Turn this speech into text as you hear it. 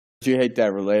Do you hate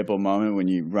that relatable moment when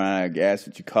you run out of gas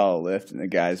but you call a lift and the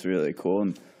guy's really cool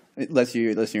and it lets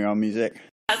you listen to your own music?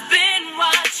 I've been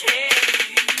watching.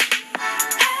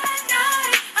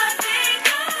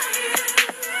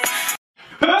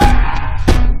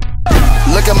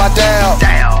 Look at my down.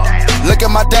 Look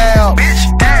at my down.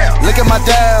 Look at my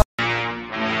down.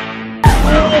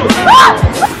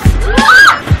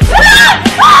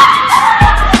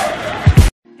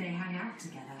 They hang out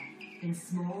together in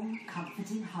small,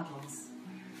 comforting huddles.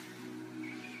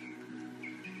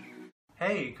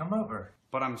 Hey, come over.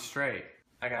 But I'm straight.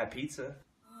 I got pizza.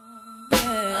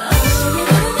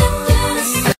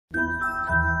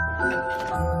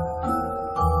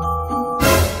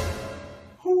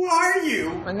 Who are you?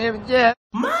 My name is Jeff.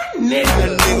 My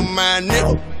nigga. My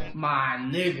nigga. My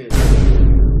nigga.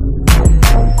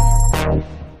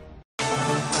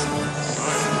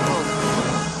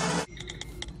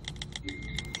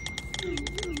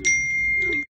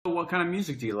 What kind of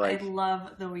music do you like? I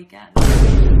love The Weeknd.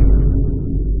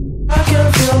 I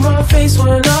can feel my face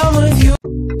when I'm with you.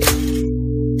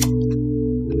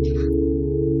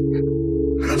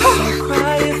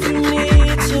 Cry if you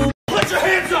need to. Put your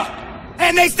hands up!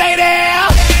 And they stay there.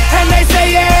 And they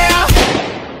say yeah.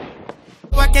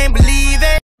 I can't believe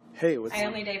it. Hey, what's I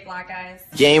only date black guys.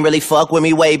 You ain't really fuck with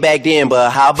me way back then,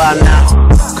 but how about now?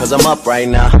 Cause I'm up right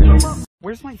now.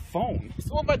 Where's my phone? It's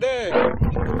on my desk.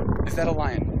 Is that a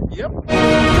lion? Yep.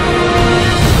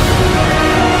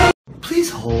 Please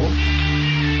hold.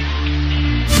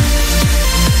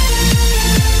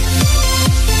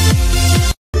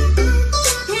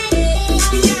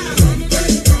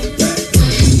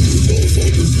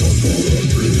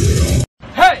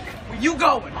 Hey! Where you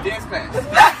going? Dance pass.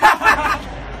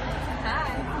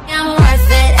 I'm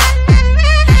worth it.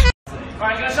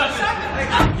 Alright, you gotta shut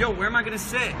this. Yo, where am I gonna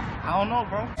sit? I don't know,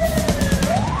 bro.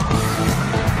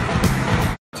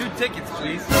 2 tickets,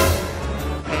 please.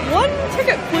 1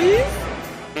 ticket, please.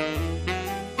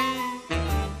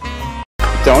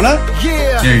 Donut?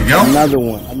 Yeah. There you go. Another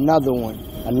one, another one,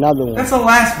 another one. That's the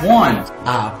last one. I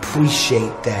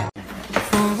appreciate that.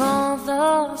 For all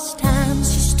those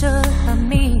times you stood by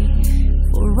me.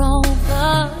 For all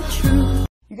the truth.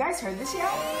 You guys heard this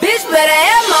yet? Bitch better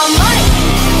have my money.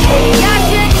 Y'all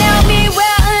should know me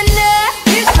well enough.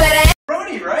 Bitch better have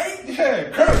Brody, right? Yeah,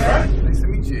 Kurt, right? Nice to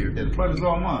meet you. Yeah, the pleasure's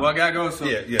all mine. Well, I gotta go, so.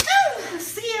 Yeah.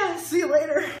 See ya. See you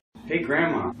later. Hey,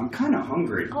 Grandma, I'm kinda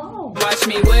hungry. Oh. Watch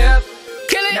me whip.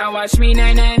 Kill it. Now watch me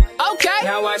nay nay. Okay.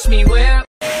 Now watch me whip.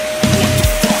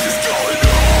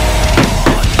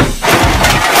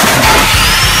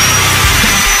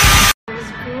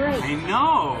 I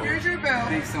know. Here's your bill.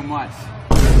 Thanks so much.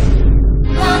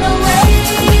 run away,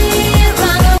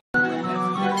 run away.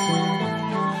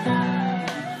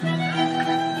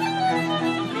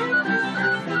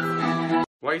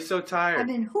 Why are you so tired? I've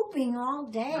been hooping all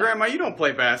day. Grandma, you don't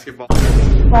play basketball.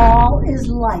 Ball is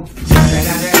life.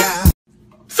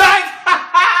 Psych!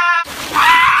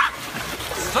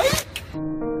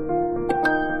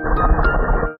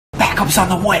 Backup's on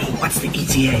the way. What's the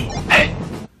ETA? Hey,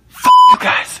 you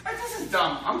guys. This is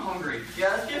dumb. I'm hungry. Yeah,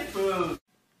 let's get food.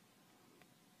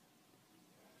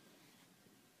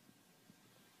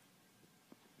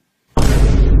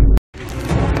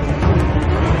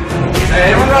 Hey,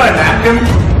 anyone got a napkin?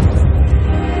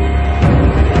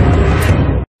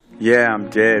 Yeah, I'm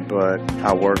dead, but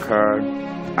I work hard,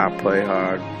 I play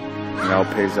hard, and it all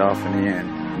pays off in the end.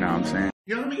 You know what I'm saying?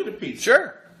 Yeah, let me get a piece.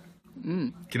 Sure.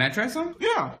 Can I try some?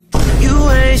 Yeah. You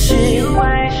ain't shit. You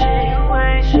ain't shit. You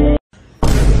ain't shit.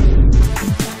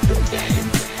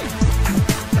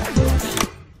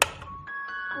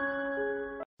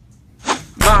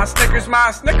 My Snickers,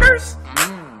 my Snickers.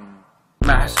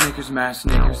 My Snickers, my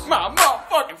Snickers. My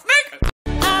motherfucking Snickers.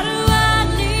 How do I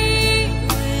live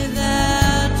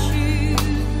without you?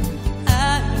 I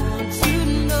want to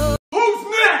know. Who's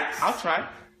next? I'll try.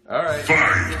 All right.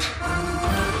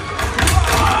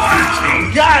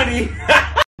 Got him.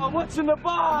 What's in the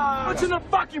box? What's in the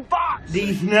fucking box?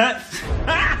 These nuts.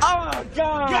 Oh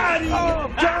God! Got him. Oh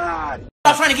God!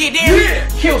 I'm trying to get down. Yeah.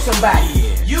 Kill somebody.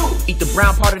 You eat the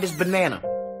brown part of this banana.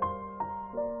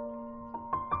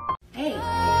 Hey. Love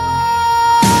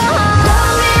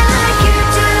me like you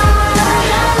do.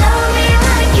 Love me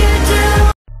like you do.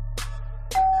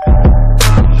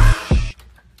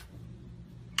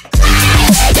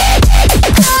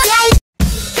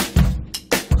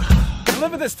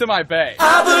 Deliver this to my bay.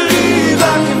 I believe I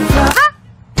can fly.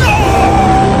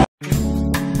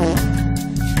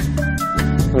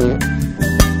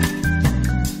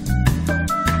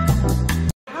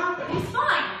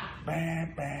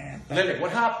 Lily,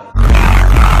 what happened?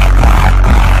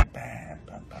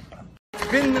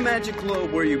 Spin the magic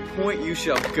globe where you point, you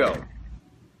shall go.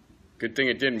 Good thing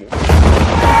it didn't work.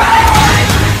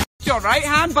 Your right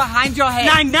hand behind your head.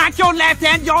 Now not your left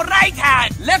hand, your right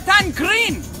hand. Left hand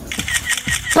green.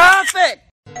 Perfect.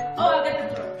 Oh, I'll get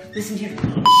the door. Listen here.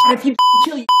 If you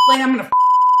kill you, I'm gonna.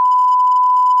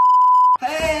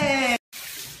 Hey.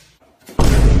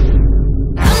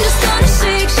 I'm just gonna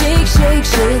shake, shake, shake,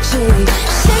 shake, shake,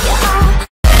 shake it off.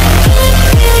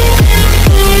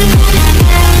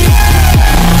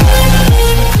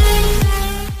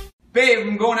 Babe,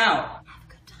 I'm going out. Have a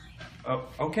good time.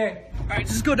 Oh, okay. Alright,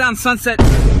 just go down Sunset.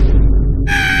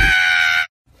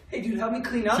 Hey, dude, help me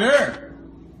clean up. Sure.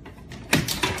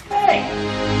 Hey.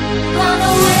 Run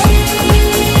away,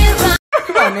 run.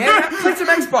 Come on, man. Play some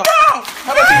Xbox. How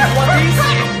about these one piece?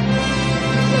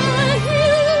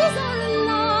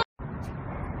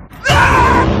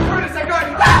 Curtis, I got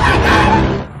you.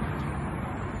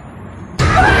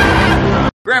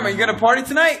 Grandma, you gonna party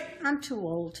tonight? I'm too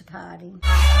old to party.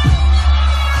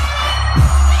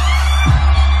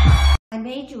 I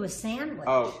made you a sandwich.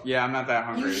 Oh, yeah, I'm not that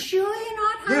hungry. You sure you're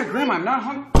not hungry? Yeah, Grandma, I'm not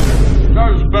hungry.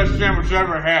 That was the best sandwich I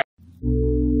ever had.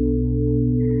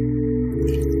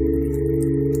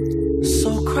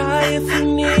 So cry if you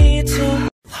need to.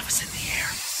 Love is in the air.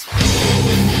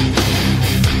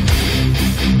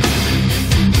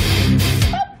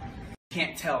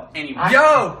 Can't tell anyone.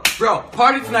 Yo! Bro,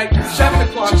 party tonight, 7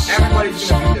 o'clock, everybody's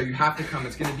gonna be there. You have to come,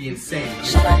 it's gonna be insane.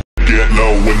 Get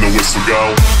low when the whistle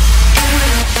go.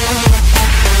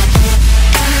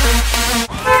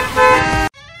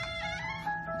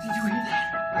 Did you hear that?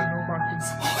 I know Marcus.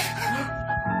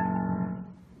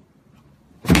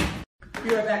 Be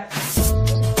right back.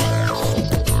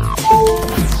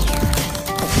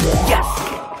 Yes.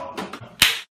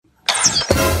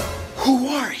 Who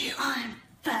are you? I'm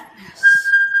fatness.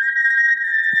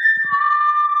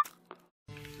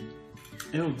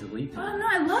 It'll delete Oh no,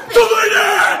 I love it. Delete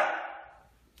it!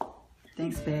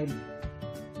 Thanks, babe.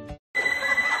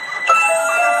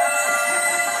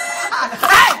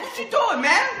 Hey! What you doing,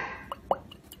 man?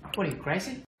 What are you,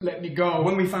 crazy? Let me go.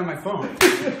 When we find my phone.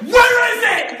 Where is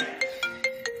it?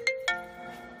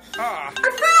 I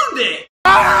found it!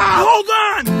 Hold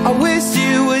on! I wish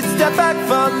you would step back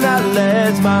from that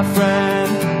ledge, my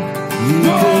friend.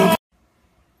 No!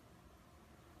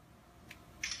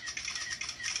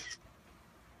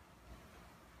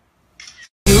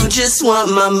 You just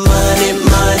want my money,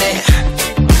 money.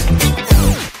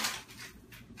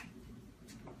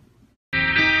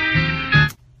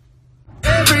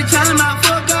 Every time I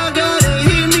fuck, I gotta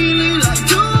hit me like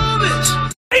two bitch.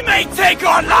 They may take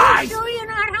our lives! Sure you're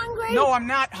not hungry? No, I'm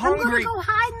not hungry. I'm gonna go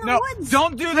hide in the No, woods.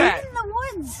 don't do that. I'm in the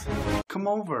woods. Come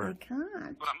over. I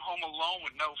can't. But I'm home alone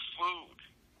with no food.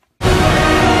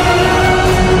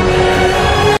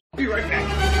 Be right back.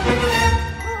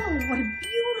 Oh, what a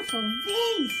beautiful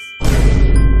vase.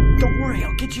 Don't worry,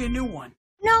 I'll get you a new one.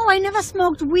 No, I never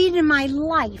smoked weed in my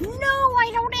life. No, I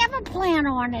don't ever plan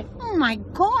on it. Oh my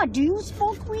God, do you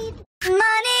smoke weed?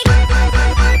 Money.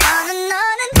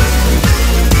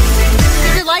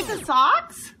 Did you like the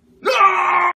socks?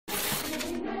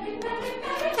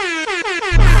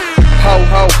 Ho,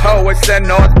 ho, ho, it's that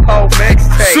North Pole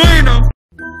mixtape. Seen 'em.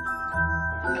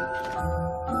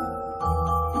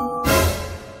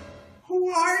 Who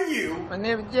are you? My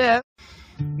name is Jeff.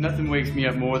 Nothing wakes me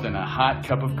up more than a hot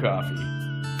cup of coffee.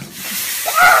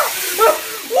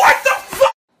 What the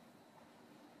fuck?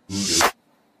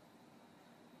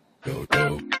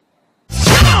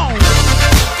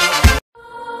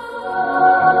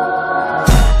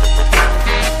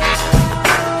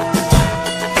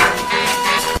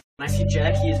 I see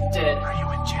Jack, he is dead. Are you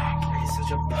with Jack? He's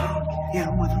such a bug. Yeah,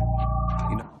 I'm with him.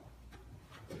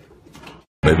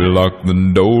 Baby, lock the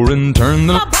door and turn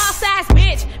the Boss ass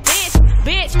bitch, bitch,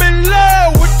 bitch. I'm in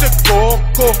love with the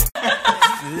coco.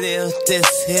 Live this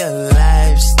here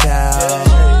lifestyle.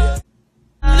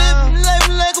 Live life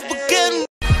like a beginning.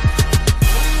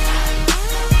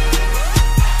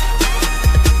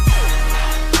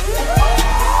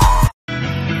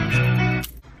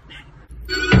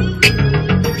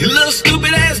 You little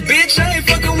stupid ass bitch, I ain't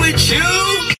fucking with you.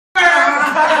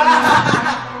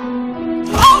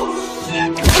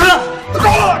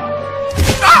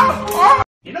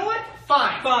 You know what?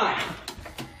 Fine. Fine.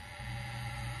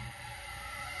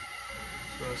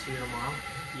 So I'll see you tomorrow?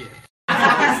 Yeah. I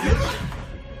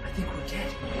think we're dead.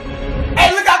 Hey,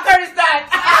 look how Curtis died!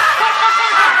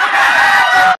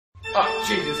 Oh,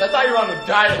 Jesus, I thought you were on a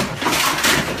diet.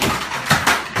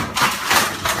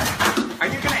 Are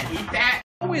you gonna eat that?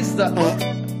 Who is the...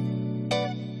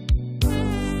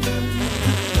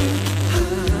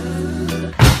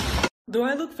 Do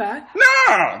I look fat?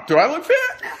 No! Do I look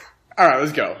fat? Alright,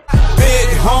 let's go. Big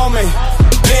homie,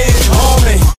 big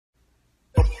homie.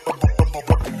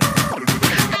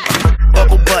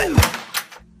 Bubble butt.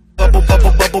 Bubble,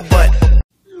 bubble, bubble butt.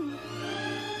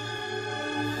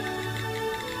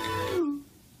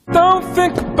 Don't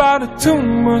think about it too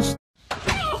much.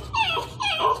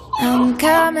 I'm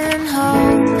coming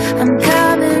home, I'm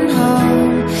coming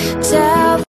home.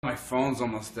 Tell My phone's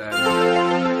almost dead.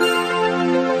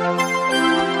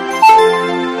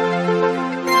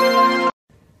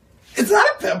 It's not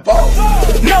a pimple.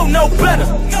 No better.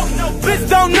 Bitch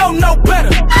don't know no better.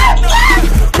 Can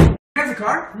I have the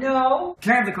car? No.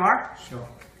 Can I have the car? Sure.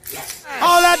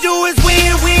 All I do is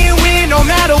win, win, win, no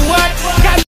matter what.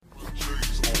 Got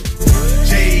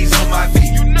J's on my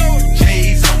feet, you know.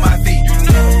 J's on my feet,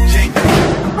 you know. J's.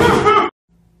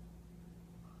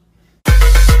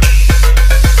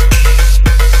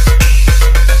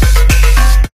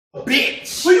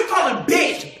 Bitch. Who you calling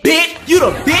bitch? Bitch, you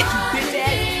the bitch. Bitch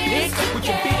ass bitch with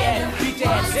your big ass bitch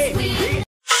ass head.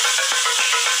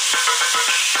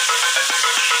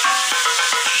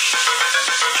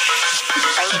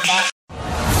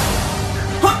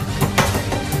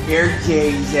 Here,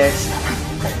 Jesus.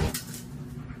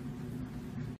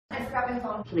 I forgot my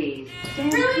phone, please.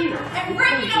 Really? I'm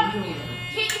bringing it up here.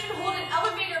 Can't even hold an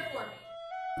elevator for me.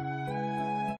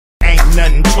 Ain't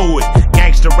nothing to it.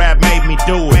 Gangsta rap made me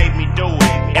do it.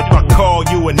 If I call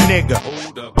you a nigga,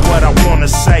 what I wanna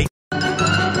say. Let's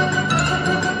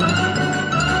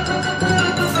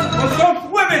go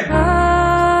swimming!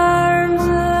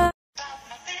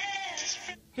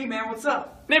 Hey man, what's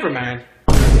up? Never mind.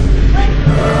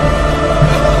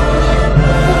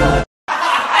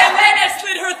 And then I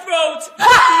slit her throat.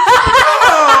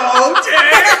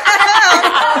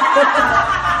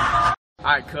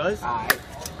 Alright, cuz.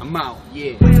 I'm out.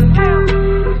 Yeah.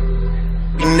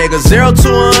 Nigga 0 to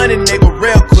 100, nigga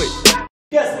real quick.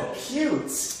 You guys look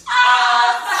cute.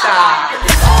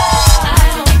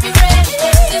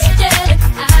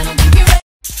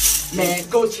 Man,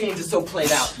 go change is so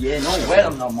played out. Yeah, don't wear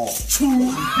them no more.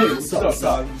 Hey, what's up,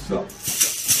 dog?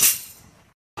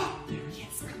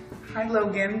 Hi,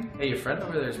 Logan. Hey, your friend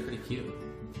over there is pretty cute.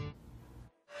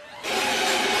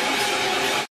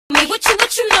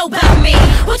 what you know about me?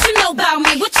 What you know about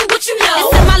me? What you know?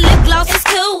 They said my lip gloss is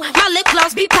cool. My lip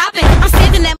gloss be popping. I'm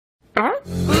saving that.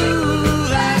 Ooh,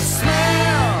 that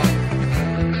smell.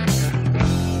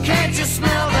 Can't you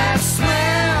smell that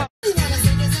smell?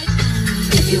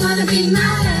 If you wanna be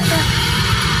mad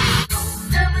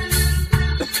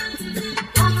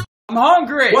I'm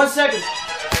hungry! 1 second.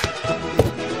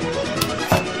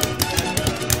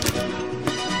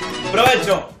 Bro,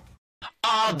 Joe.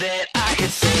 All that I can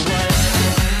say was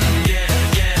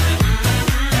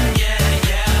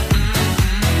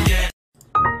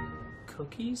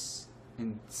Cookies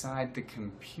inside the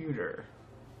computer.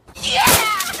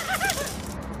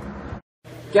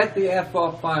 Get the F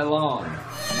off my lawn.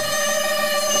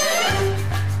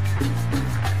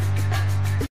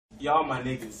 Y'all my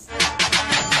niggas.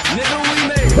 nigga we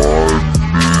made it.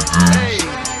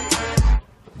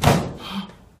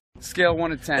 Scale 1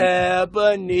 to 10.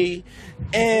 Ebony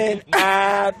and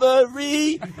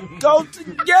ivory go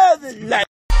together like.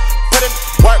 Put in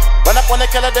work, run up on the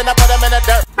killer, then I put him in the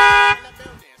dirt.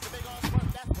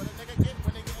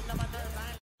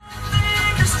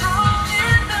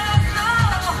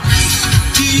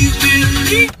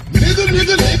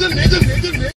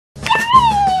 Nigga.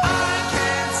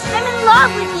 I'm in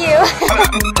love with you.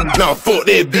 Now fuck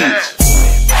that bitch.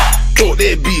 Fuck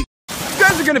that bitch. You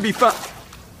guys are gonna be fun.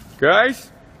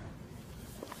 Guys?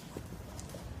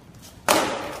 Oh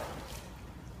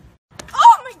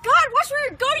my god, watch where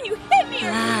you're going, you hit me!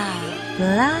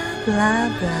 Blah, blah,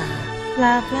 blah,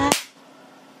 blah, blah.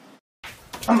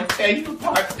 I'm gonna tear you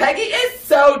apart. Peggy is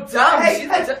so dumb. Hey,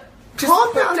 just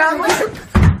calm down.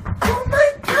 Oh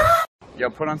my god. Yo,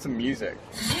 put on some music.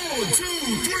 1, 2,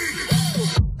 3.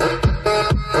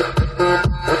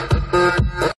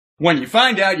 When you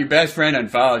find out your best friend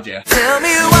unfollowed you. Tell me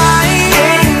why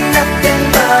ain't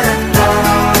nothing but a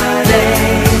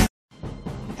party.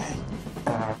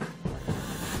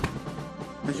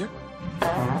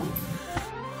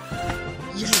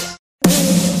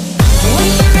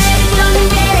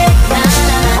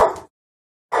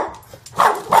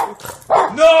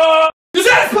 No! Is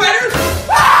that a spider?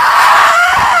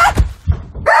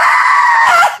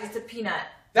 It's a peanut.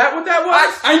 That what that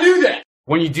was? I knew that!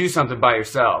 When you do something by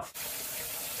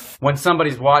yourself. When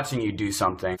somebody's watching you do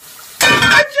something.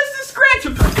 I'm just a scratch.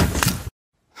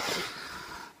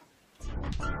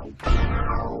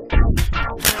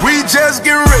 We just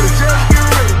get ready.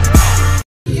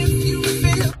 If you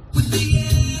feel with the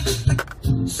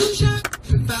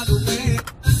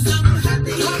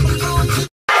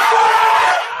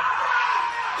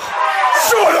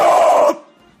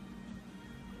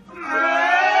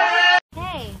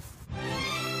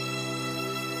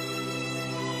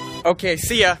Okay,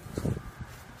 see ya.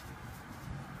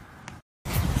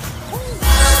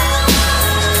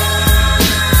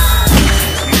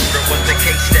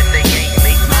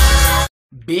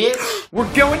 Bitch, we're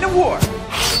going to war.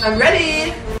 I'm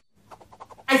ready.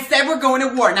 I said we're going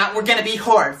to war, not we're gonna be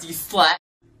whores, you slut.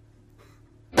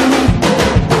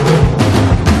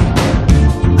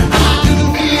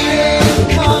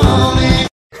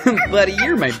 Buddy,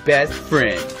 you're my best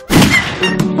friend.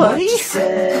 Buddy?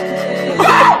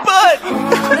 Bud!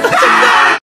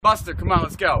 Buster, come on,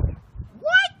 let's go.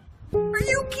 What? Are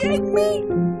you kidding me?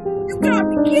 You gotta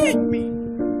be kidding me.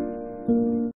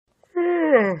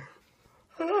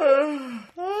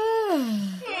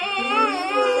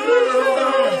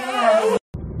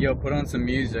 Yo, put on some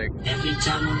music. Every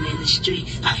time I'm in the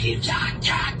street, I hear ya,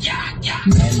 ya, ya, ya.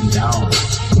 And down.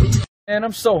 Man,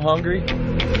 I'm so hungry.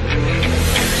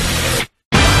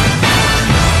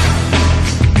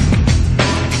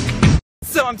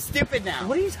 So I'm stupid now.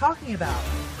 What are you talking about?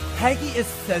 Peggy is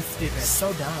so stupid.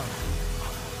 So dumb.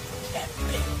 That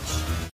bitch.